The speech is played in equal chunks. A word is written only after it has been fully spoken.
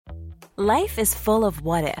Life is full of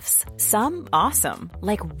what-ifs. Some awesome,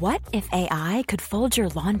 like what if AI could fold your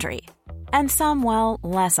laundry? And some, well,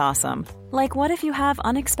 less awesome, like what if you have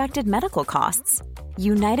unexpected medical costs?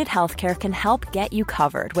 United Healthcare can help get you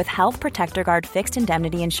covered with Health Protector Guard fixed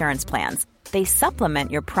indemnity insurance plans. They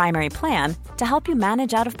supplement your primary plan to help you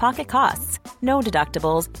manage out-of-pocket costs. No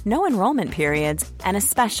deductibles, no enrollment periods, and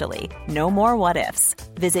especially no more what-ifs.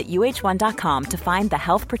 Visit uh1.com to find the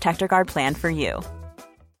Health Protector Guard plan for you.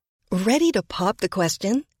 Ready to pop the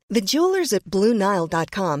question? The jewelers at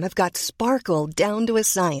BlueNile.com have got sparkle down to a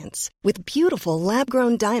science with beautiful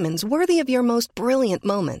lab-grown diamonds worthy of your most brilliant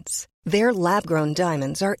moments. Their lab-grown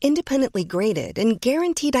diamonds are independently graded and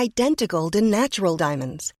guaranteed identical to natural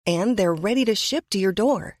diamonds, and they're ready to ship to your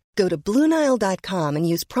door. Go to BlueNile.com and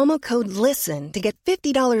use promo code LISTEN to get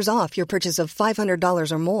 $50 off your purchase of $500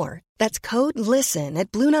 or more. That's code LISTEN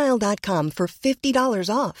at BlueNile.com for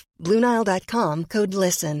 $50 off. BlueNile.com, code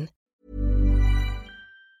LISTEN.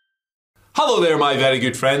 Hello there, my very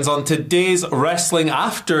good friends. On today's Wrestling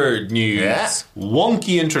After News,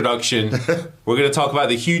 wonky introduction, we're going to talk about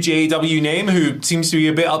the huge AEW name who seems to be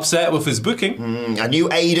a bit upset with his booking. A new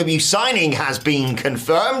AEW signing has been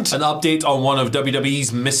confirmed. An update on one of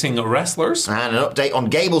WWE's missing wrestlers. And an update on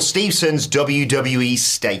Gable Steveson's WWE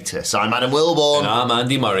status. I'm Adam Wilborn. And I'm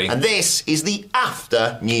Andy Murray. And this is the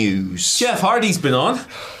After News. Jeff Hardy's been on,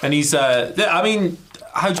 and he's,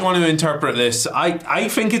 how do you want to interpret this? I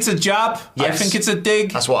think it's a jab. Yes. I think it's a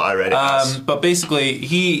dig. That's what I read it as. But basically,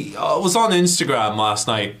 he was on Instagram last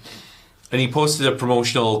night, and he posted a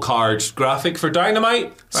promotional card graphic for Dynamite.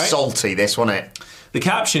 Right? Salty, this, wasn't it? The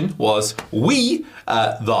caption was, "We,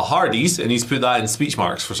 the Hardys," and he's put that in speech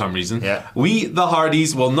marks for some reason. Yeah. "We, the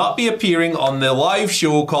Hardys, will not be appearing on the live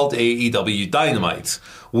show called AEW Dynamite.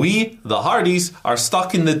 We, the Hardys, are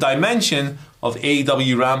stuck in the dimension of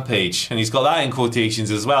AEW Rampage," and he's got that in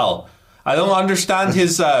quotations as well. I don't understand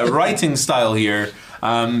his writing style here. But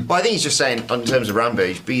I think he's just saying, in terms of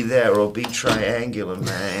Rampage, be there or be triangular,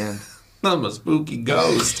 man. I'm a spooky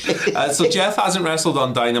ghost. So Jeff hasn't wrestled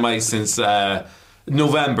on Dynamite since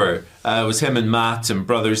November. It was him and Matt and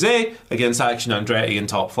Brothers A against Action Andretti and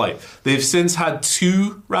Top Flight. They've since had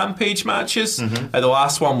 2 Rampage matches. The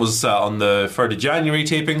last one was on the 3rd of January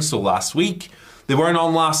taping, so last week. They weren't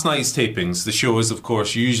on last night's tapings. The show is, of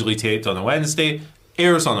course, usually taped on a Wednesday,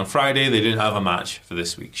 airs on a Friday. They didn't have a match for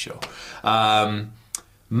this week's show.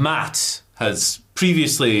 Matt has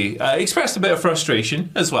previously expressed a bit of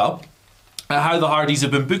frustration as well at how the Hardys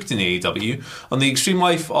have been booked in AEW on the Extreme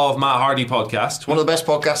Life of Matt Hardy podcast. One of the best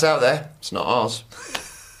podcasts out there. It's not ours.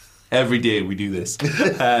 Every day we do this.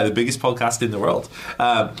 The biggest podcast in the world.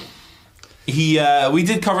 We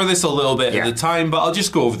did cover this a little bit at the time, but I'll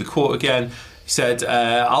just go over the quote again. He said,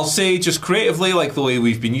 "I'll say just creatively, like the way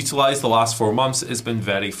we've been utilised the last 4 months, it's been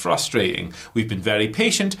very frustrating. We've been very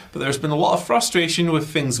patient, but there's been a lot of frustration with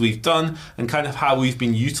things we've done and kind of how we've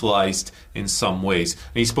been utilised in some ways."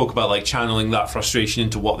 And he spoke about like channeling that frustration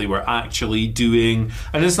into what they were actually doing.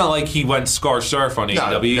 And it's not like he went scorched earth on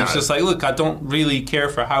AEW. It's just like, look, I don't really care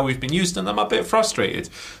for how we've been used and I'm a bit frustrated.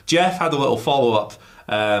 Jeff had a little follow-up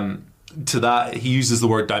to that. He uses the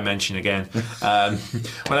word dimension again.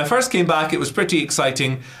 When I first came back, it was pretty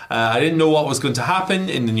exciting. I didn't know what was going to happen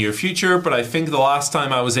in the near future, but I think the last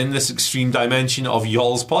time I was in this extreme dimension of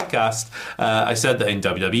y'all's podcast, I said that in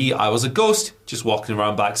WWE I was a ghost just walking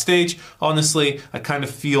around backstage. Honestly, I kind of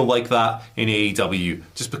feel like that in AEW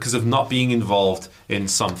just because of not being involved in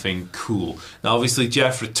something cool. Now obviously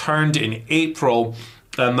Jeff returned in April,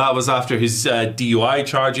 and that was after his DUI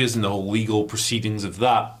charges and the whole legal proceedings of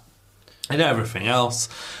that and everything else.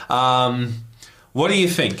 What do you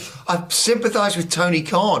think? I sympathise with Tony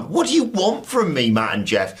Khan. What do you want from me, Matt and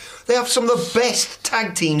Jeff? They have some of the best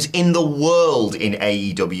tag teams in the world in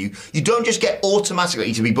AEW. You don't just get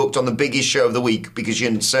automatically to be booked on the biggest show of the week because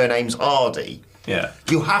your surname's Hardy. Yeah.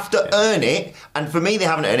 You have to earn it, and for me, they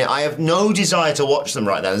haven't earned it. I have no desire to watch them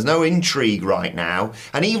right now. There's no intrigue right now.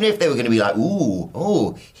 And even if they were going to be like,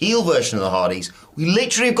 heel version of the Hardys, we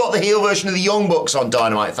literally have got the heel version of the Young Bucks on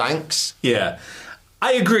Dynamite, thanks. Yeah.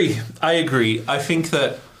 I agree. I think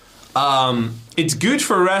that it's good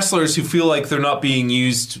for wrestlers who feel like they're not being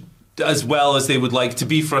used as well as they would like to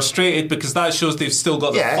be frustrated, because that shows they've still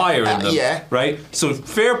got the fire in them, right? So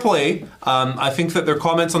fair play. I think that their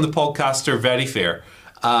comments on the podcast are very fair,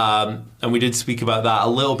 and we did speak about that a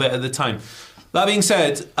little bit at the time. That being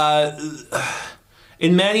said,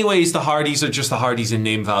 in many ways, the Hardys are just the Hardys in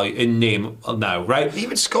name now, right?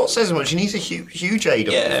 Even Scott says as much, and he's a huge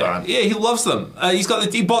AEW fan. Yeah, he loves them.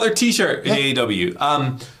 He bought their T-shirt in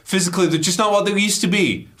AEW. Physically, they're just not what they used to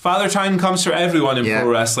be. Father Time comes for everyone in pro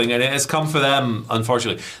wrestling, and it has come for them,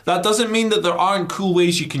 unfortunately. That doesn't mean that there aren't cool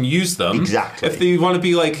ways you can use them. Exactly. If they want to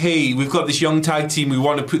be like, hey, we've got this young tag team, we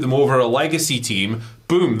want to put them over a legacy team,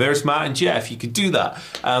 boom, there's Matt and Jeff. You could do that.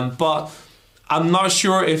 But I'm not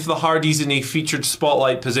sure if the Hardys in a featured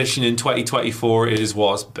spotlight position in 2024 is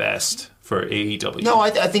what's best for AEW. No, I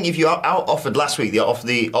think if you offered last week, they offered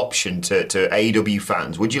the option to AEW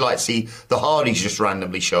fans, would you like to see the Hardys just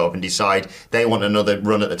randomly show up and decide they want another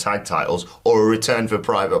run at the tag titles or a return for a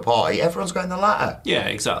private party? Everyone's going the latter. Yeah,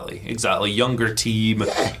 exactly. Younger team.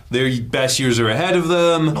 Yeah. Their best years are ahead of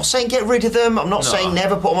them. I'm not saying get rid of them. I'm not saying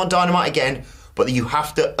never put them on Dynamite again. But you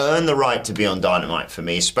have to earn the right to be on Dynamite for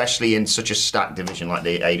me, especially in such a stacked division like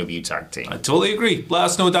the AEW tag team. I totally agree. Let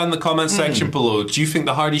us know down in the comments section below. Do you think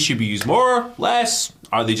the Hardys should be used more? Less?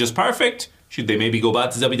 Are they just perfect? Should they maybe go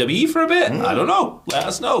back to WWE for a bit? I don't know. Let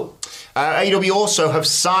us know. AEW also have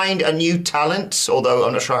signed a new talent, although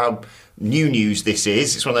I'm not sure how new news this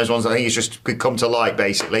is. It's one of those ones I think it's just could come to light,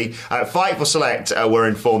 basically. Fightful Select were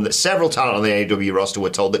informed that several talent on the AEW roster were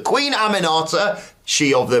told that Queen Aminata,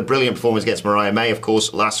 she of the brilliant performance against Mariah May, of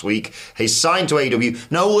course, last week, is signed to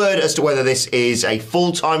AEW. No word as to whether this is a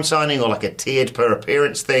full-time signing or like a tiered per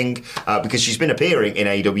appearance thing, because she's been appearing in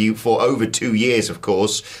AEW for over 2 years, of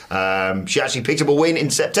course. She actually picked up a win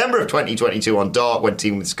in September of 2022 on Dark when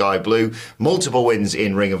teaming with Sky Blue. Multiple wins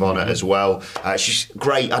in Ring of Honor as well. She's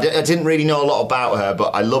great. I didn't really know a lot about her,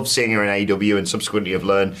 but I love seeing her in AEW and subsequently have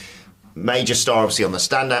learned. Major star, obviously, on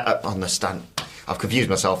the stand. I've confused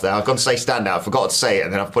myself there. I've gone to say standout, I forgot to say it,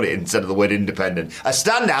 and then I've put it instead of the word independent. A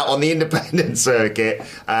standout on the independent circuit.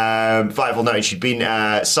 Fightful noted she'd been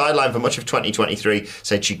sidelined for much of 2023,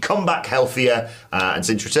 said she'd come back healthier, and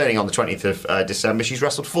since returning on the 20th of December, she's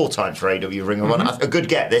wrestled 4 times for AEW Ring of Honor. A good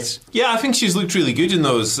get, this. Yeah, I think she's looked really good in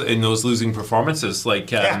those losing performances, like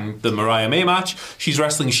the Mariah May match. She's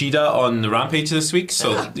wrestling Shida on the Rampage this week,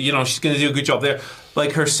 so she's going to do a good job there.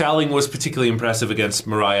 Like, her selling was particularly impressive against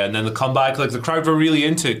Mariah, and then the comeback, like, the crowd were really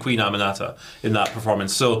into Queen Aminata in that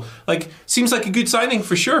performance. So, like, seems like a good signing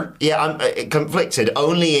for sure. Yeah, I'm conflicted.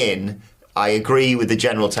 I agree with the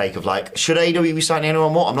general take of, like, should AEW be signing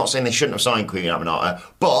anyone more? I'm not saying they shouldn't have signed Queen Aminata,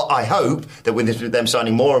 but I hope that with them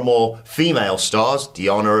signing more and more female stars,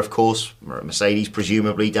 Deonna, of course, Mercedes,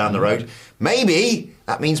 presumably, down the road, maybe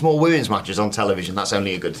that means more women's matches on television. That's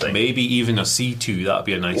only a good thing. Maybe even a C2, that'd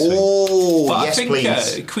be a nice thing. But yes, I think,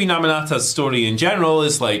 please. Queen Aminata's story in general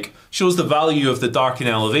is, like, shows the value of the Dark and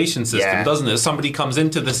Elevation system, doesn't it? Somebody comes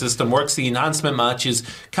into the system, works the enhancement matches,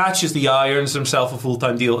 catches the eye, earns himself a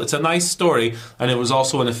full-time deal. It's a nice story, and it was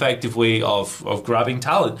also an effective way of grabbing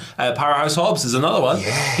talent. Powerhouse Hobbs is another one.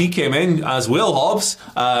 Yeah. He came in as Will Hobbs,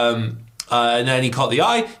 and then he caught the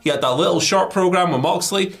eye. He had that little short program with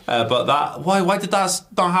Moxley, but that why did that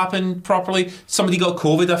not happen properly? Somebody got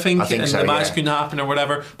COVID, I think and so, the match couldn't happen or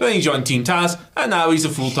whatever. But then he joined Team Taz, and now he's a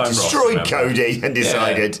full-time roster. Destroyed Cody and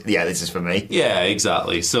decided, this is for me. Yeah,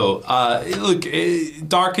 exactly. So, look,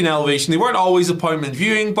 Dark and Elevation, they weren't always appointment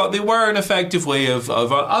viewing, but they were an effective way of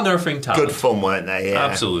unearthing talent. Good fun, weren't they? Yeah.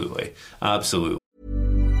 Absolutely.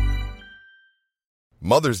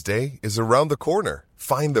 Mother's Day is around the corner.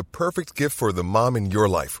 Find the perfect gift for the mom in your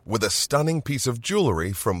life with a stunning piece of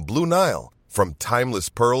jewelry from Blue Nile. From timeless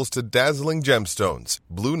pearls to dazzling gemstones,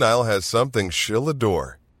 Blue Nile has something she'll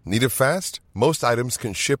adore. Need it fast? Most items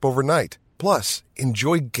can ship overnight. Plus,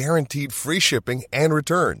 enjoy guaranteed free shipping and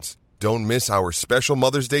returns. Don't miss our special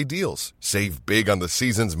Mother's Day deals. Save big on the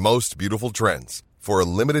season's most beautiful trends. For a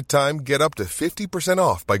limited time, get up to 50%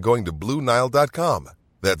 off by going to BlueNile.com.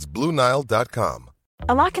 That's BlueNile.com.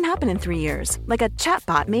 A lot can happen in 3 years, like a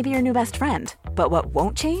chatbot may be your new best friend. But what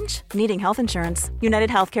won't change? Needing health insurance. United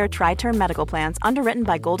Healthcare Tri-Term Medical Plans, underwritten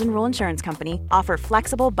by Golden Rule Insurance Company, offer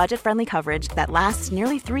flexible, budget-friendly coverage that lasts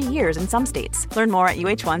nearly 3 years in some states. Learn more at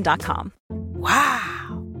uh1.com.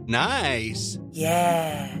 Wow. Nice.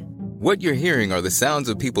 Yeah. What you're hearing are the sounds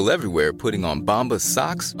of people everywhere putting on Bombas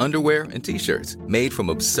socks, underwear, and T-shirts made from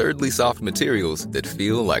absurdly soft materials that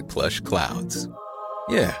feel like plush clouds.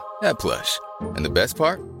 Yeah, that plush. And the best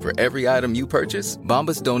part? For every item you purchase,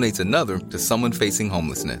 Bombas donates another to someone facing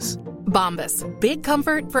homelessness. Bombas. Big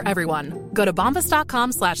comfort for everyone. Go to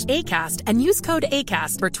bombas.com/ACAST and use code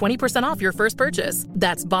ACAST for 20% off your first purchase.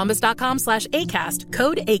 That's bombas.com/ACAST.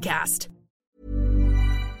 Code ACAST.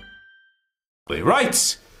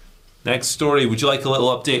 Right. Next story, would you like a little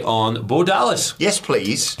update on Bo Dallas? Yes,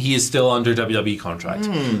 please. He is still under WWE contract.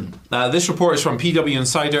 This report is from PW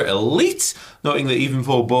Insider Elite, noting that even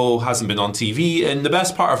though Bo hasn't been on TV in the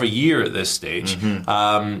best part of a year at this stage,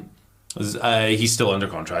 he's still under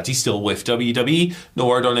contract. He's still with WWE. No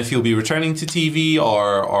word on if he'll be returning to TV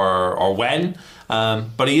or when.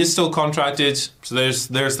 But he is still contracted, so there's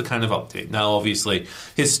the kind of update. Now, obviously,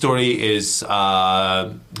 his story is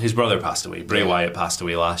his brother passed away. Bray Wyatt passed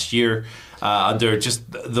away last year under just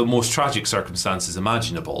the most tragic circumstances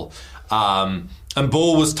imaginable. And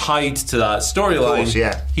Bo was tied to that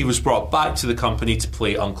storyline. He was brought back to the company to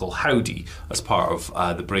play Uncle Howdy as part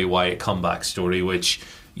of the Bray Wyatt comeback story, which,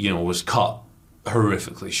 was cut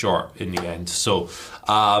horrifically short in the end. So,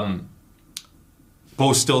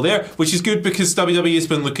 Bo's still there, which is good because WWE has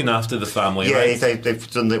been looking after the family. Yeah, right? they've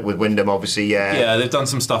done it with Wyndham, obviously. Yeah, they've done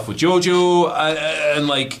some stuff with JoJo, and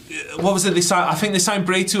what was it? I think they signed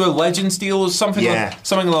Bray to a Legends deal or something.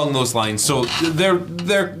 Something along those lines. So they're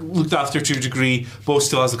looked after to a degree. Bo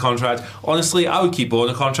still has a contract. Honestly, I would keep Bo on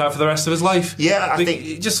a contract for the rest of his life. Yeah, I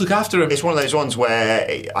think just look after him. It's one of those ones where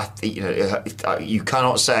you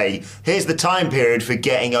cannot say, here's the time period for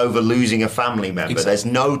getting over losing a family member. Exactly. There's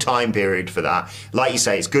no time period for that. Like you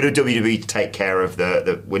say, it's good of WWE to take care of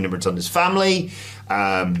the Wyndham Rotunda's family.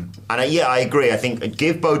 I agree. I think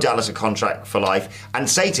give Bo Dallas a contract for life and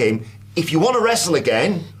say to him, if you want to wrestle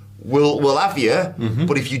again, we'll have you. Mm-hmm.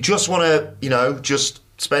 But if you just want to, just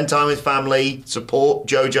spend time with family, support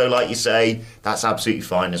JoJo, like you say, that's absolutely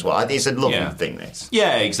fine as well. I think it's a lovely thing, this.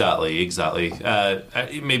 Yeah, exactly.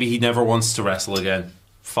 Maybe he never wants to wrestle again.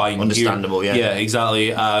 Fine. Understandable, yeah. Yeah,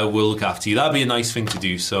 exactly. We'll look after you. That'd be a nice thing to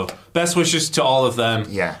do. So, best wishes to all of them.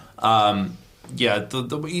 Yeah. One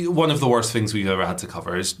of the worst things we've ever had to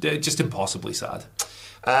cover is just impossibly sad.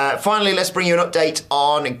 Finally, let's bring you an update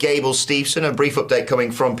on Gable Steveson. A brief update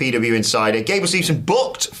coming from PW Insider. Gable Steveson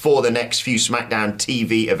booked for the next few SmackDown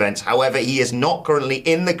TV events. However, he is not currently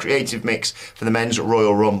in the creative mix for the Men's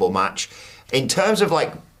Royal Rumble match. In terms of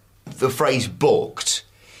the phrase booked,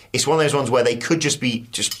 it's one of those ones where they could just be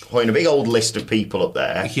putting a big old list of people up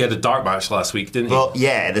there. He had a dark match last week, didn't he? But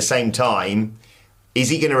yeah, at the same time, is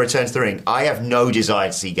he going to return to the ring? I have no desire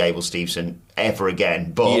to see Gable Steveson ever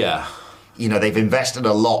again. But, they've invested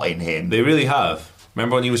a lot in him. They really have.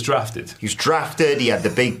 Remember when he was drafted? He was drafted. He had the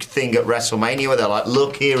big thing at WrestleMania where they're like,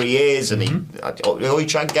 look, here he is. And he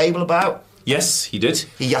tried Gable about? Yes, he did.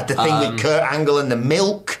 He had the thing with Kurt Angle and the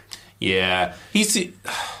milk. Yeah.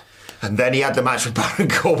 And then he had the match with Baron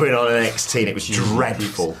Corbin on NXT, and it was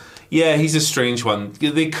dreadful. Yeah, he's a strange one.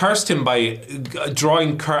 They cursed him by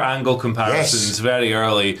drawing Kurt Angle comparisons very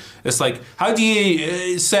early. It's like, how do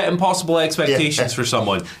you set impossible expectations for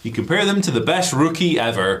someone? You compare them to the best rookie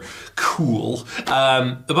ever. Cool.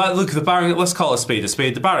 But look, let's call it a spade a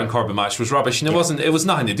spade. The Baron Corbin match was rubbish, and it was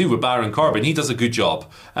nothing to do with Baron Corbin. He does a good job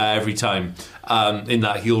every time in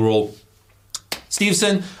that heel role.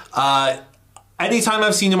 Steveson, anytime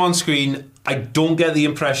I've seen him on screen, I don't get the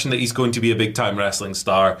impression that he's going to be a big-time wrestling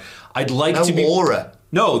star. I'd like to be... aura.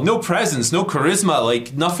 No presence, no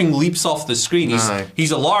charisma. Nothing leaps off the screen.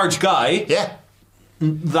 He's a large guy. Yeah.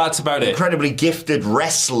 That's about it. Incredibly gifted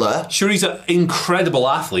wrestler. Sure, he's an incredible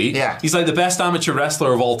athlete. Yeah. He's the best amateur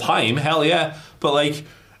wrestler of all time. Hell yeah. But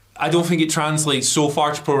I don't think it translates so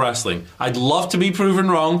far to pro wrestling. I'd love to be proven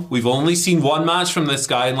wrong. We've only seen one match from this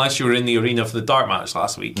guy, unless you were in the arena for the dark match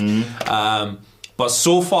last week. But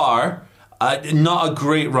so far, not a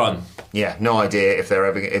great run. Yeah, no idea if they're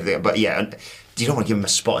ever... But yeah, you don't want to give him a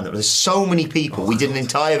spot in there. There's so many people. We did an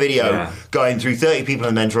entire video going through 30 people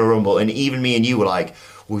in the Men's Royal Rumble, and even me and you were like,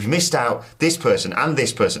 we've missed out this person and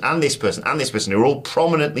this person and this person and this person who are all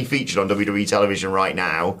prominently featured on WWE television right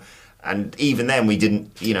now. And even then, we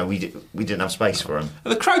didn't have space for him.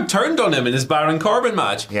 The crowd turned on him in his Baron Corbin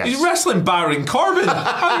match. Yes. He's wrestling Baron Corbin.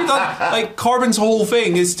 How have you done? Corbin's whole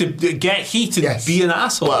thing is to get heat and be an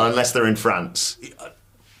asshole. Well, unless they're in France.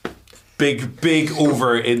 Big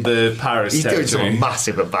over in the Paris He's territory. Doing something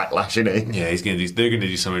massive at Backlash, isn't he? Yeah, they're going to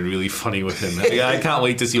do something really funny with him. I can't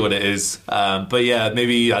wait to see what it is. But yeah,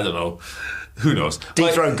 maybe, I don't know. Who knows?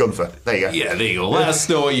 Dethrone Gunther. There you go. Yeah, there you go. Let us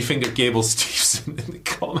know what you think of Gable Steveson in the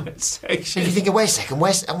comment section. If you think, wait a second,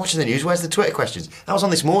 I'm watching the news, where's the Twitter questions? That was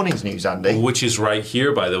on this morning's news, Andy. Which is right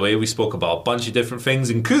here, by the way. We spoke about a bunch of different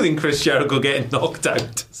things, including Chris Jericho getting knocked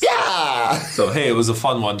out. Yeah! So, hey, it was a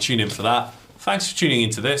fun one. Tune in for that. Thanks for tuning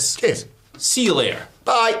into this. Cheers. See you later.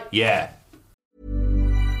 Bye. Yeah.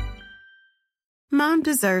 Mom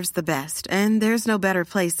deserves the best, and there's no better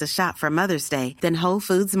place to shop for Mother's Day than Whole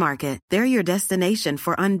Foods Market. They're your destination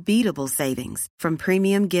for unbeatable savings, from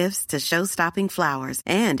premium gifts to show-stopping flowers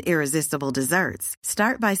and irresistible desserts.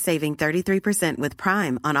 Start by saving 33% with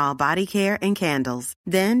Prime on all body care and candles.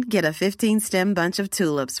 Then get a 15-stem bunch of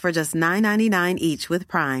tulips for just $9.99 each with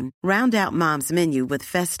Prime. Round out Mom's menu with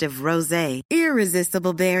festive rosé,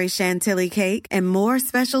 irresistible berry chantilly cake, and more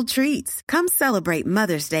special treats. Come celebrate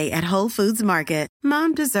Mother's Day at Whole Foods Market.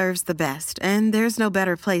 Mom deserves the best, and there's no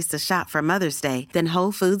better place to shop for Mother's Day than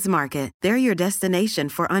Whole Foods Market. They're your destination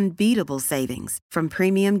for unbeatable savings, from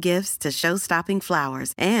premium gifts to show-stopping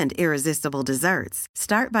flowers and irresistible desserts.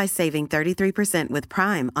 Start by saving 33% with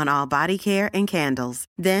Prime on all body care and candles.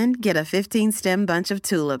 Then get a 15-stem bunch of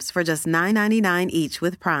tulips for just $9.99 each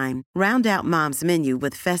with Prime. Round out Mom's menu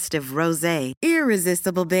with festive rosé,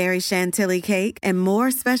 irresistible berry chantilly cake, and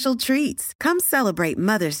more special treats. Come celebrate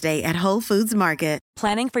Mother's Day at Whole Foods Market.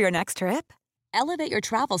 Planning for your next trip? Elevate your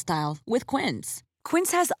travel style with Quince.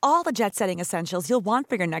 Quince has all the jet-setting essentials you'll want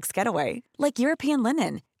for your next getaway, like European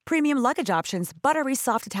linen, premium luggage options, buttery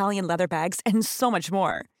soft Italian leather bags, and so much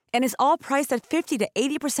more. And is all priced at 50 to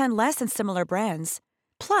 80% less than similar brands.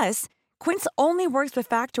 Plus, Quince only works with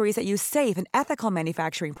factories that use safe and ethical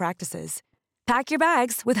manufacturing practices. Pack your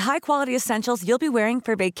bags with high-quality essentials you'll be wearing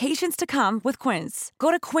for vacations to come with Quince. Go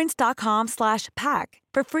to quince.com/pack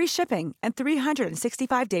for free shipping and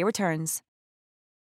 365-day returns.